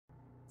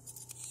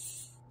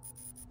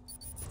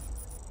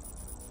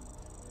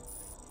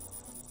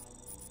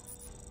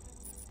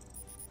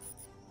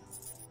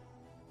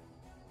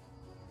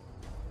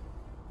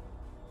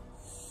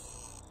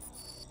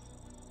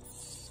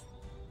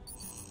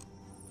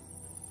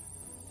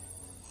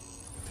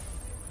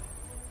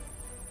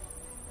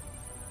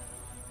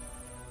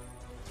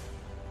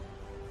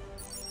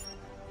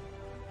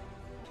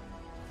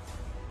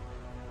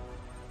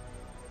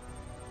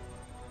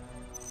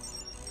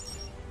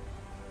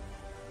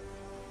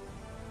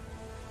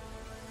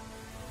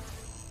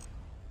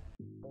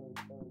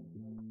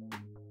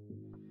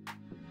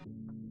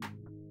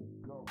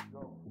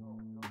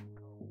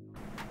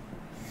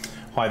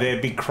Hi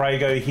there,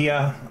 BigCraigO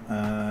here.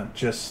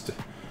 Just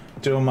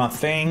doing my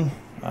thing,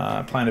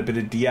 playing a bit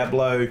of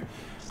Diablo.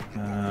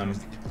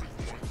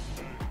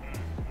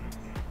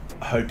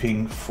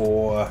 Hoping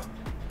for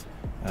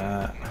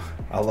a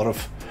lot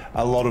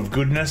of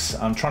goodness.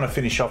 I'm trying to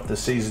finish off the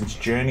season's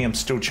journey. I'm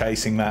still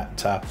chasing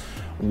that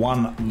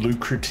one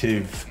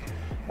lucrative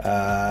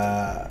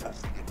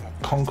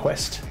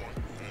conquest.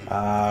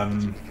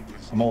 I'm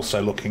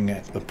also looking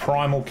at the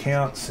Primal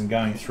counts and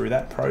going through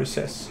that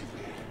process.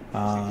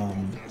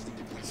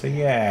 So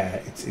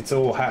yeah, it's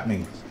all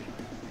happening.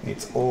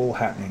 It's all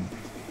happening.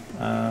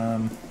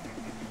 Don't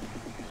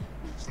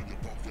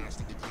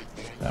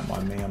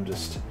mind me, I'm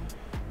just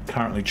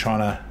currently trying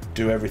to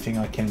do everything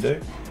I can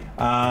do.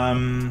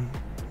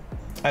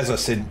 As I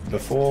said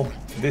before,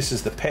 this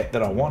is the pet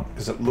that I want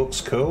because it looks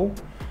cool.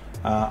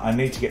 I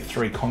need to get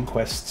 3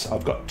 conquests.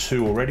 I've got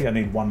 2 already, I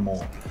need 1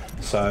 more.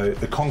 So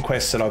the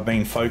conquests that I've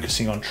been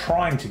focusing on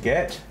trying to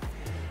get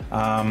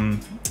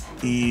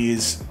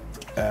is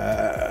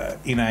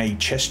in a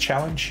chest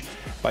challenge,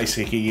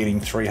 basically getting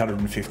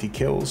 350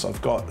 kills.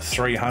 I've got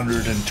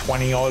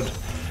 320 odd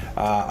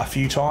a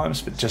few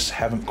times, but just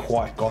haven't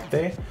quite got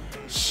there.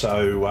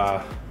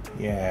 So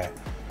yeah,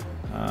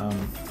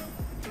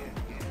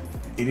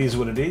 it is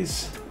what it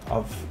is.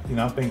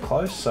 I've been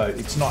close, so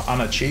it's not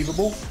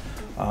unachievable.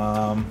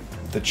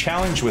 The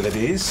challenge with it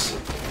is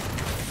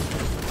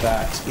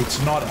that it's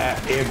not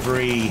at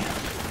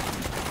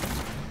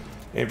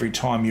every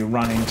time you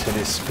run into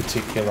this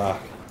particular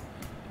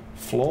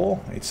floor,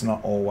 it's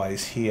not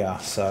always here.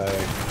 So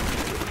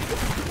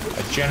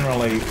I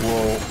generally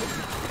will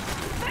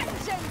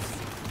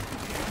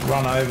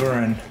run over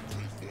and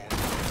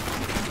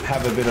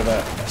have a bit of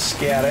a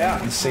scout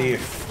out and see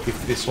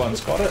if this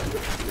one's got it.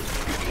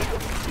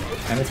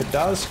 And if it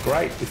does,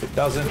 great. If it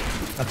doesn't,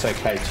 that's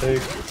okay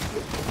too.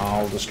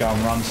 I'll just go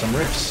and run some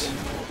riffs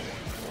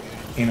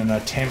in an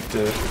attempt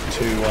to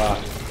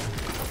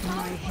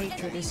my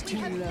hatred is too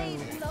low.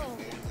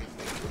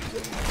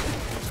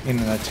 In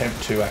an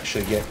attempt to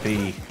actually get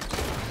the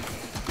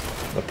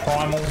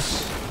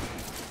primals,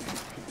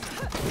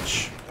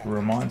 which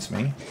reminds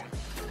me,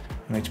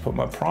 I need to put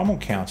my primal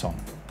count on.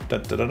 Da,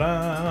 da, da,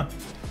 da.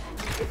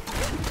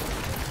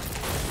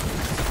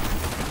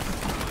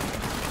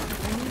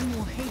 I need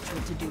more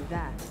hatred to do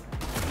that.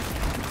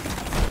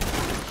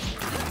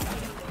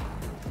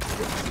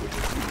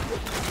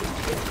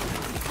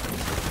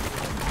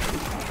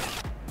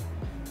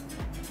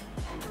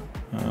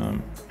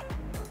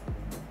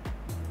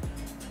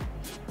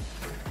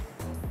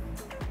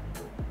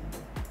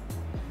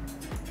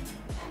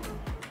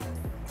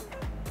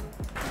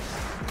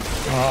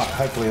 Alright,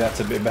 hopefully that's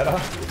a bit better.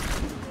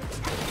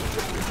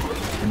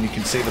 And you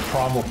can see the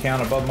primal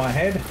count above my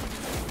head.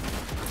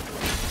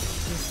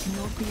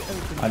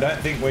 I don't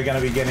think we're going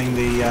to be getting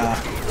the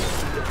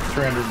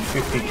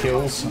 350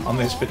 kills on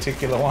this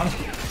particular one.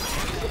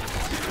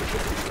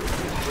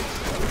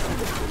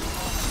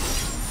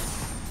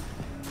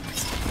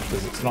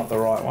 Because it's not the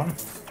right one.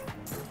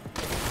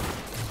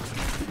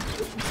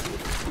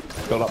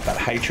 Build up that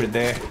hatred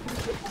there.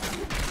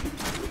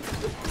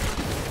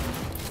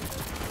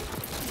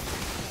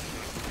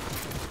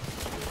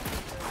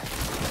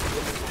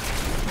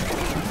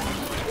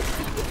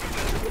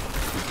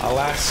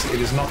 Alas, it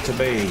is not to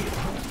be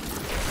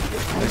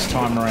this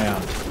time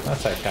around.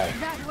 That's okay.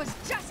 That was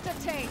just a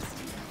taste.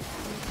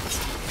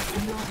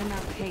 Not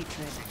enough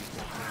hatred.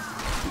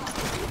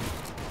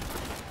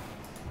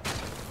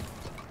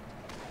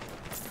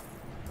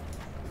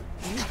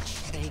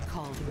 Witch, they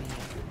called me,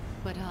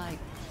 but I.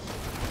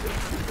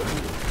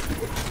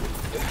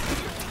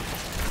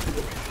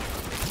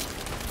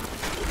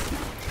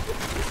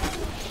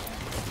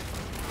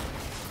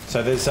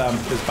 So there's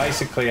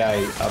basically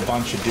a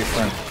bunch of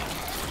different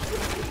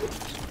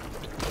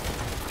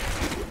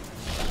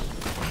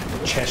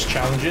chest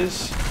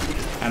challenges,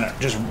 and it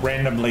just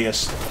randomly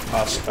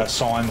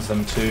assigns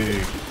them to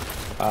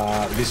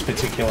this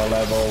particular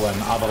level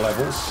and other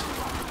levels.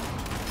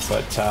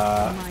 But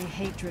my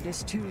hatred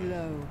is too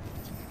low.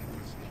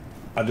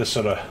 I just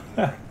sort of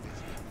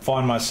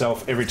find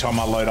myself every time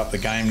I load up the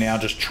game now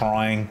just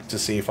trying to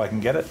see if I can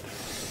get it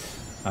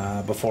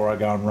before I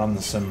go and run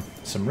some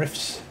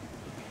riffs.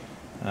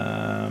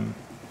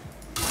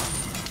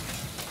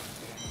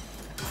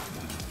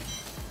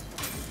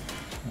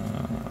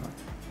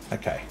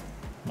 Okay,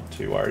 not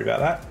too worried about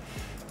that.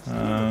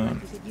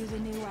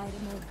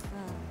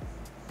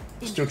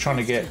 Still trying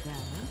to get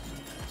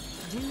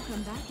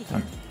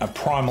a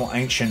primal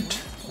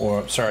ancient,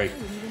 or sorry,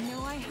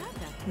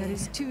 that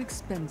is too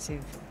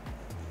expensive.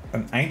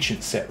 An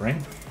ancient set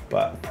ring,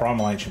 but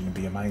primal ancient would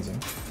be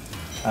amazing.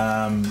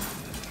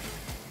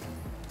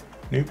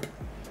 Nope.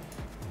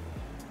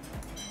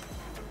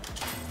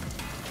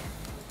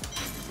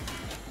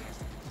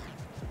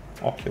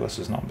 Oculus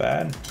is not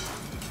bad.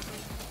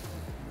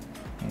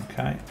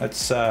 Okay,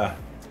 let's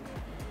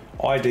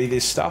ID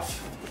this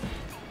stuff.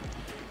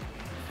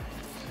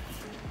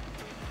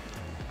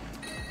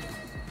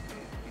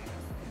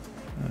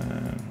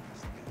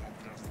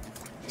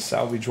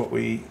 Salvage what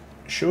we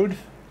should.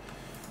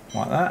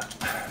 like that.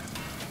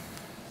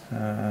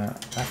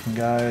 That can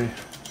go.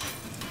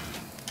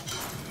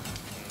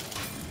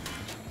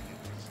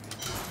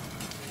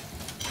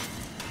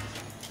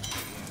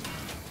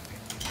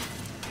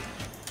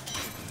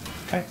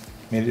 Okay,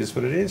 it is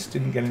what it is.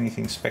 Didn't get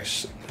anything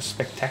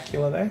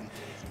spectacular there.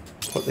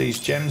 Put these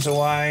gems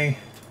away.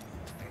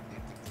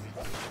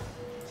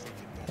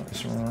 Put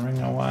this ring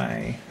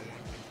away.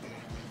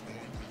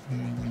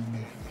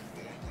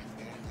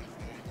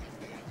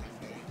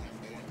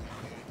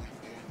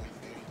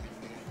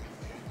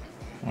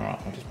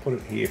 Alright, I'll just put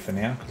it here for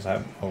now because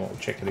I'll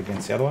check it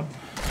against the other one.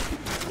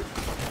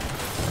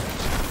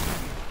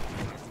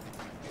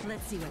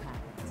 Let's see what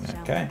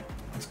happens. Okay,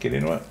 let's get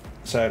into it.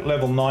 So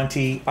level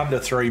 90, under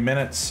 3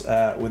 minutes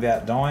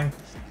without dying.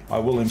 I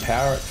will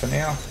empower it for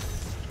now.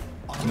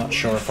 I'm not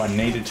sure if I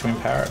needed to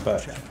empower it,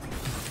 but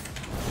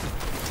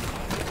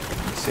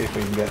let's see if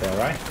we can get there,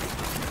 right?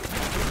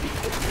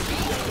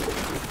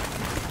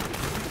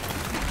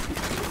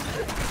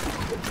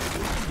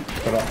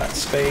 Put up that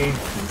speed.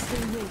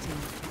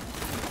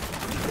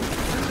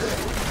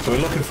 So we're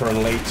looking for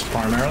elites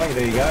primarily.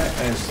 There you go.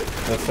 There's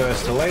the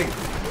first elite.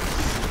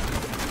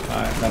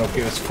 That'll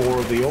give us 4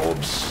 of the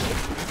orbs.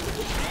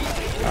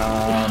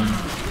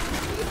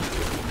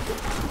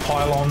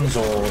 Pylons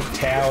or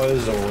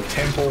towers or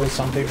temples,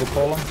 some people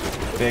call them.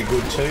 They're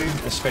good too,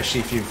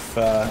 especially if you've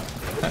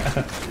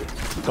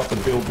got the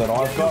build that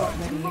I've got,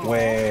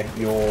 where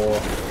your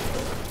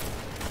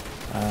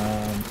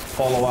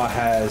follower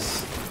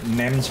has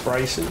NEMS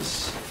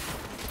braces,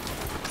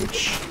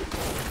 which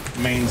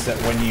means that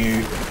when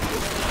you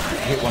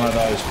hit one of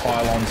those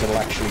pylons, it'll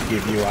actually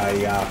give you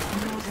a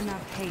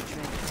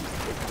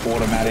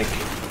automatic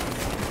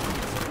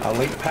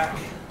elite pack.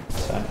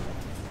 So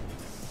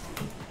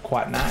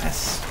quite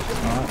nice.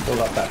 Alright, build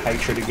up that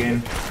hatred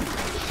again.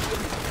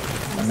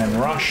 And then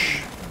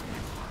rush.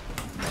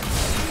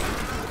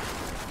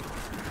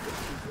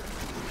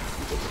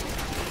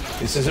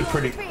 This is a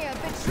pretty,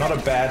 not a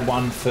bad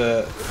one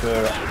for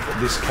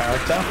this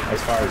character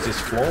as far as this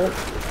floor,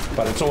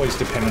 but it's always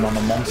dependent on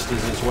the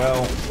monsters as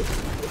well.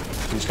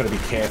 You just got to be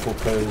careful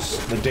because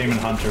the Demon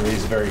Hunter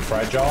is very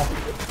fragile.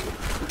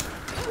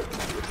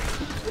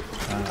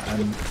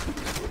 And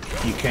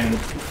you can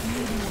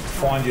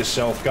find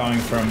yourself going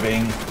from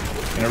being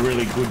in a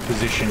really good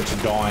position to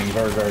dying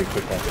very, very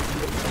quickly.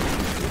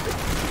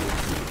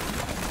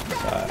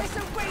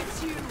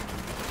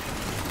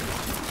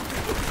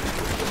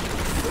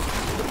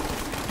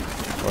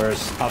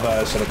 Whereas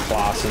other sort of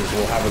classes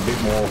will have a bit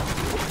more,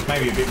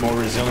 maybe a bit more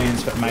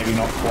resilience, but maybe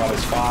not quite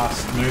as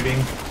fast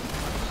moving.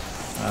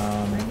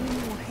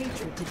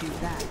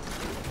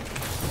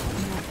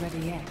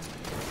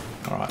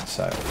 Alright,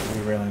 so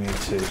we really need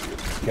to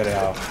get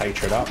our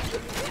hatred up.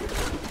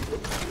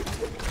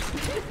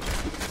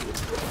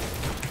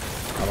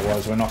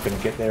 Otherwise we're not going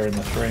to get there in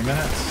the 3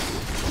 minutes.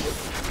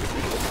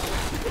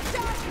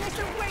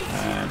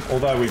 And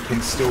although we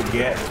can still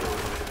get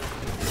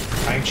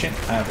ancient,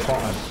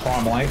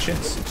 primal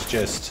ancients, it's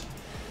just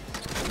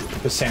the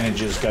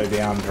percentages go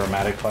down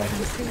dramatically.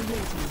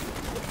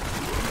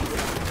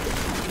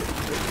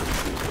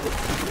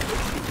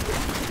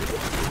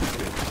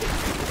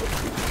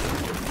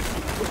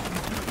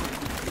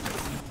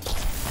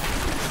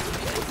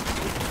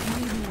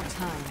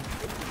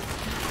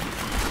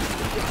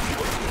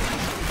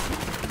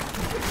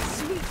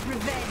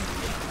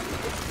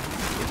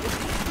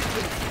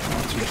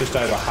 So we're just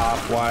over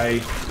halfway.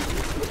 A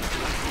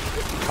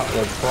couple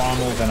of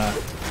primals and a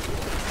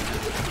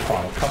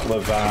couple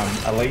of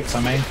elites, I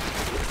mean,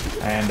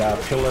 and a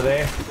pillar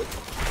there.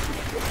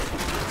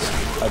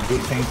 It's a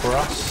good thing for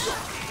us.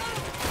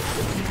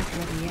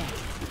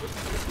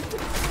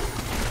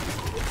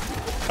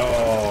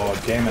 Oh,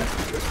 damn it.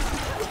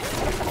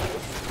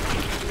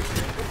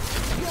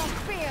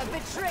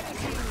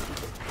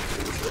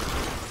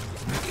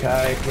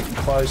 Okay, getting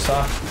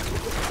closer.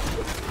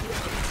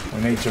 We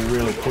need to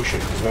really push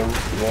it because we're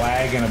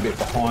lagging a bit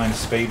behind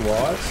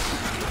speed-wise.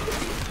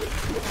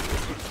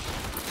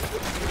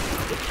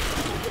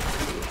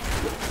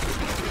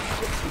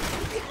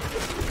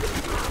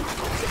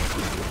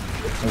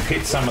 We've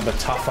hit some of the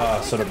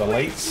tougher sort of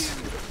elites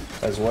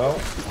as well,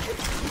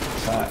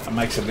 so it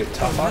makes it a bit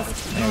tougher.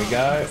 There we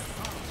go.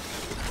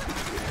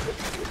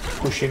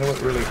 Push into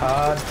it really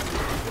hard.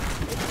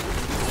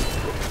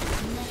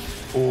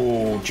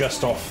 Oh,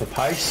 just off the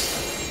pace.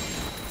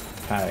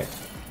 Okay.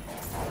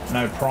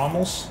 No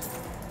primals.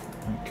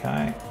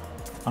 Okay.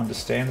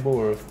 Understandable.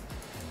 We're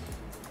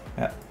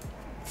about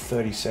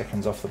 30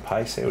 seconds off the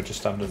pace there, or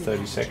just under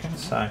 30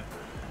 seconds. So,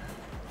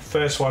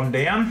 first one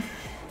down.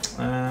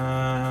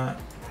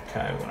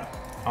 Okay, we're going to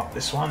up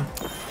this one.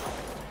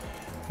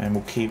 And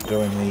we'll keep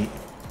doing the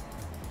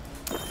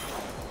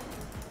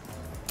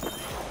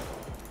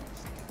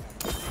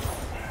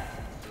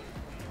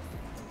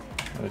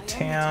go to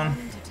town.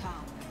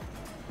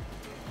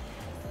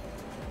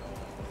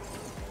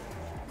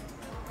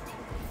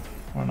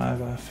 Run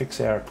over, fix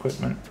our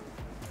equipment.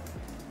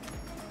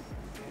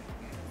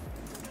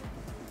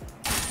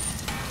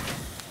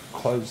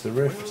 Close the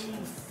rift.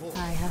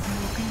 I have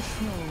more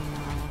control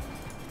now.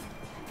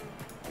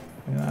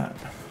 Look at that.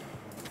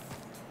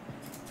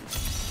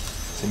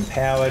 It's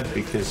empowered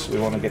because we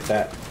want to get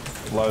that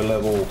low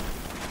level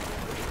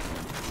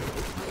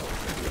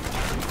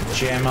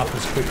gem up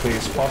as quickly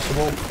as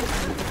possible. I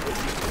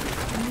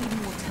need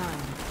more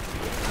time.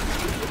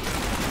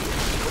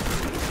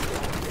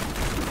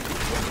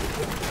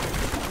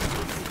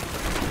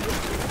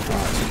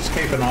 Alright, so just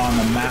keep an eye on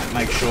the map,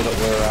 make sure that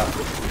we're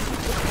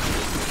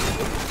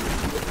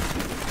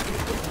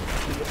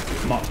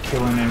not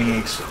killing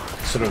any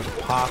sort of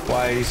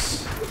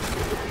pathways,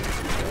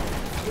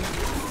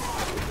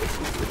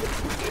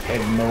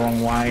 heading the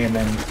wrong way, and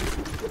then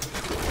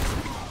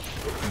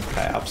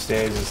okay,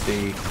 upstairs is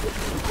the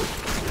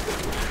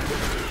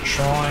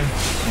shrine.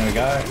 There we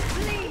go.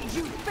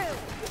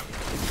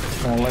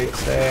 More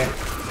leaks there.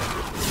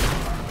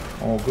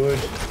 All good.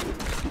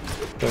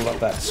 Build up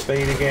that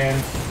speed again,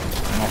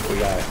 and off we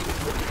go.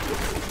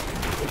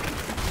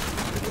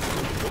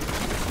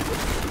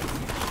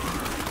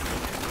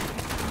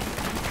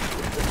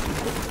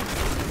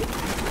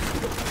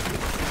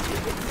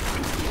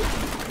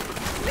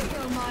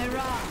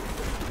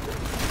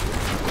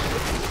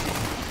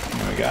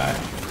 There we go.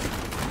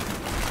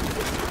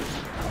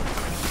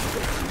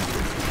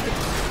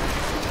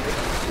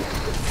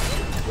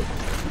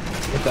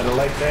 Get that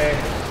elite there.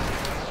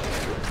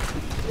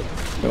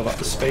 Build up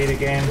the speed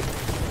again.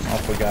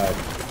 Off we go.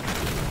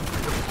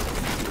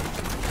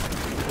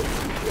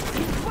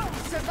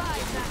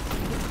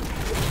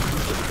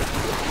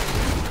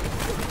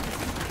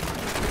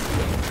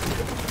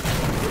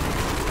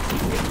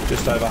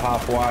 Just over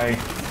halfway.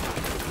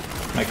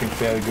 Making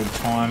fairly good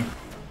time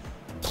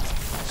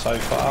so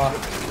far.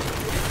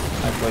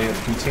 Hopefully it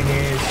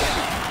continues.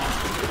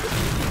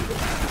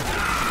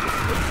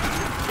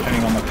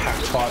 Depending on the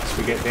pack types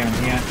we get down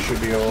here, it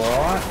should be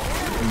alright.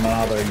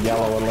 Another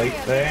yellow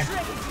elite there.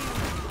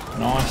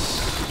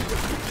 Nice.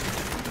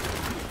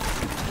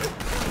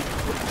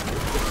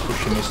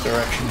 Push in this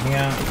direction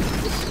here.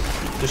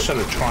 Just sort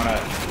of trying to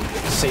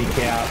seek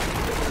out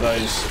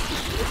those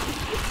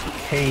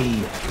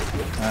key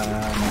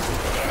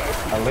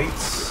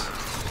elites.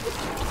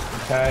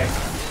 Okay.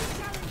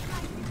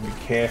 Be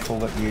careful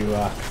that you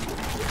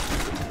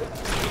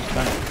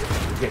don't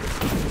get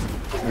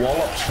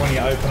walloped when you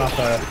open up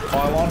a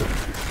pylon.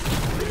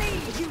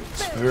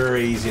 It's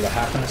very easy to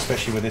happen,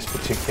 especially with this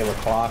particular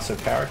class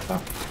of character.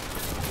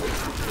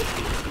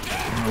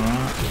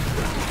 Alright.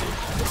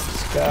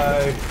 Let's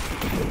go.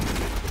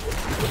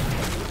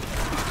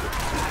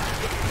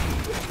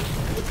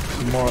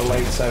 Some more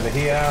elites over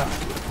here.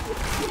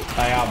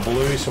 They are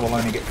blue, so we'll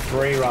only get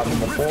 3 rather than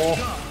the 4.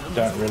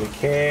 Don't really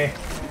care.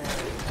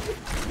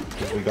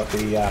 Because we got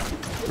the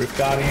Rift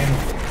Guardian.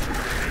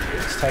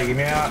 Let's take him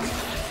out.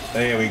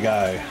 There we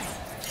go.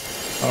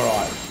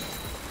 Alright.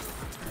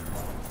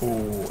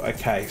 Ooh,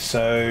 okay,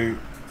 so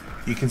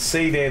you can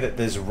see there that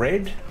there's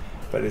red,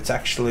 but it's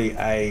actually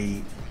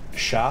a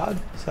shard,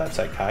 so that's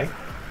okay.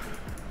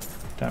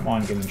 Don't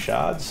mind getting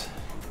shards.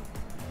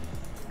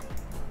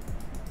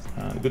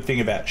 The good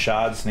thing about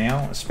shards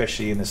now,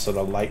 especially in this sort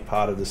of late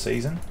part of the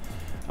season,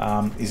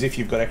 is if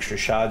you've got extra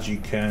shards, you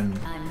can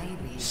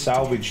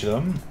salvage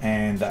them,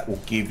 and that will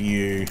give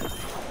you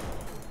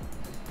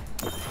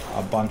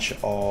a bunch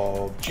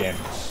of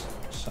gems.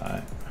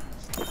 So,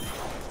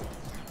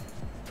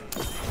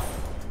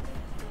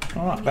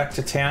 all right, back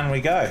to town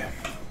we go.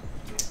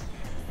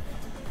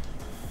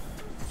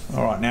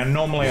 All right, now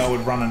normally I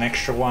would run an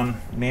extra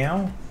one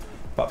now,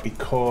 but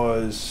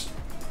because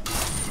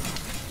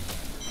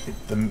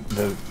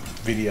the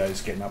video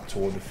is getting up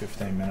toward the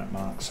 15-minute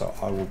mark, so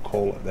I will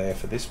call it there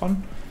for this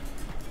one.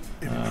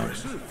 There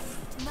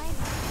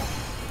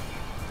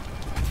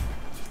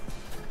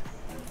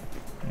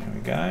we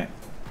go.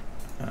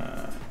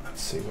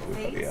 Let's see what we've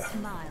got here.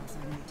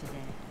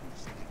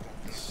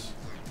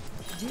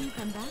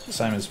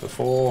 Same as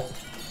before.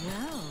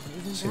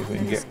 See if we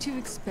can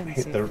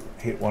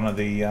hit one of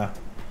the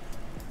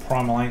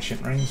Primal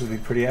Ancient Rings. Would be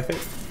pretty epic.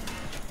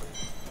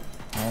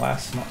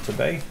 Alas, not to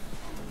be.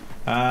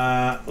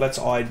 Let's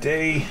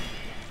ID.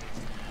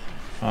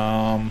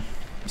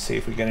 See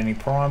if we get any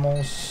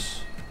primals.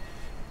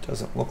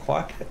 Doesn't look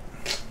like it,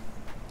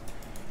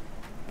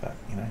 but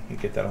you know, you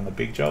get that on the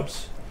big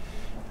jobs.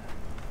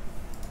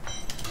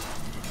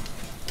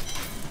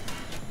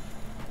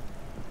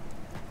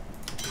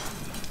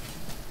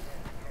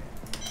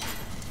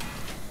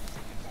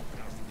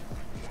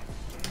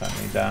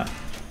 Don't need that.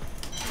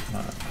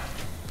 No.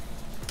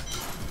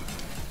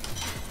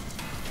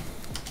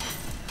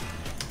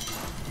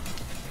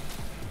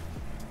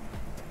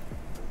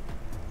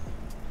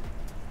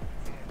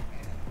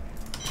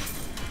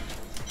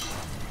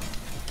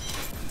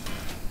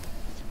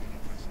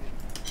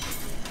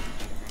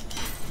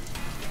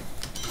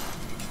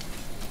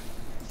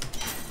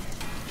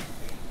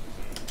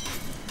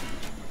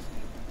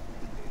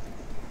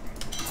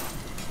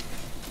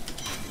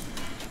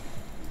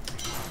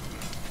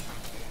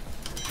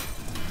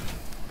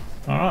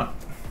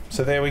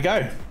 So there we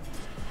go.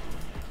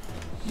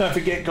 Don't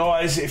forget,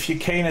 guys, if you're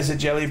keen as a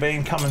jelly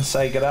bean, come and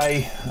say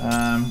g'day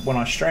when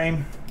I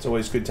stream. It's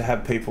always good to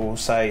have people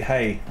say,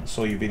 hey, I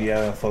saw your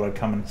video, I thought I'd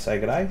come and say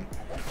g'day.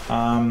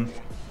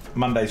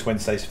 Mondays,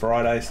 Wednesdays,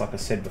 Fridays, like I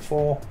said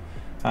before.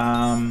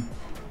 The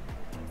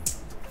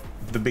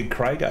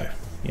BigCraigO,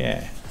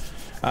 yeah.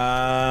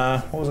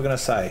 What was I going to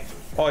say?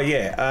 Oh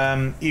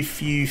yeah,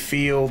 if you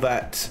feel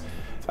that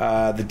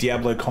the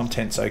Diablo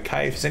content's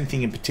okay, if there's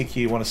anything in particular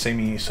you want to see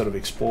me sort of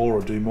explore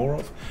or do more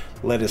of,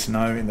 let us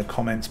know in the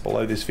comments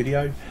below this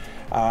video.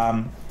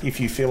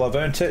 If you feel I've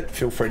earned it,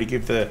 feel free to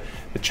give the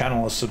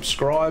channel a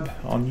subscribe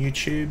on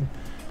YouTube.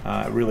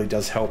 It really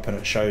does help, and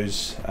it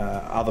shows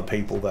other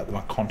people that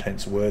my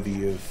content's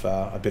worthy of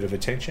a bit of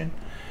attention.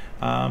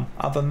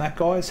 Other than that,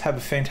 guys, have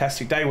a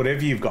fantastic day,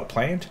 whatever you've got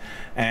planned,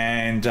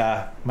 and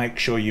make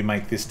sure you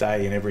make this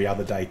day and every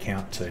other day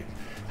count too.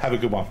 Have a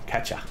good one.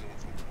 Catch ya.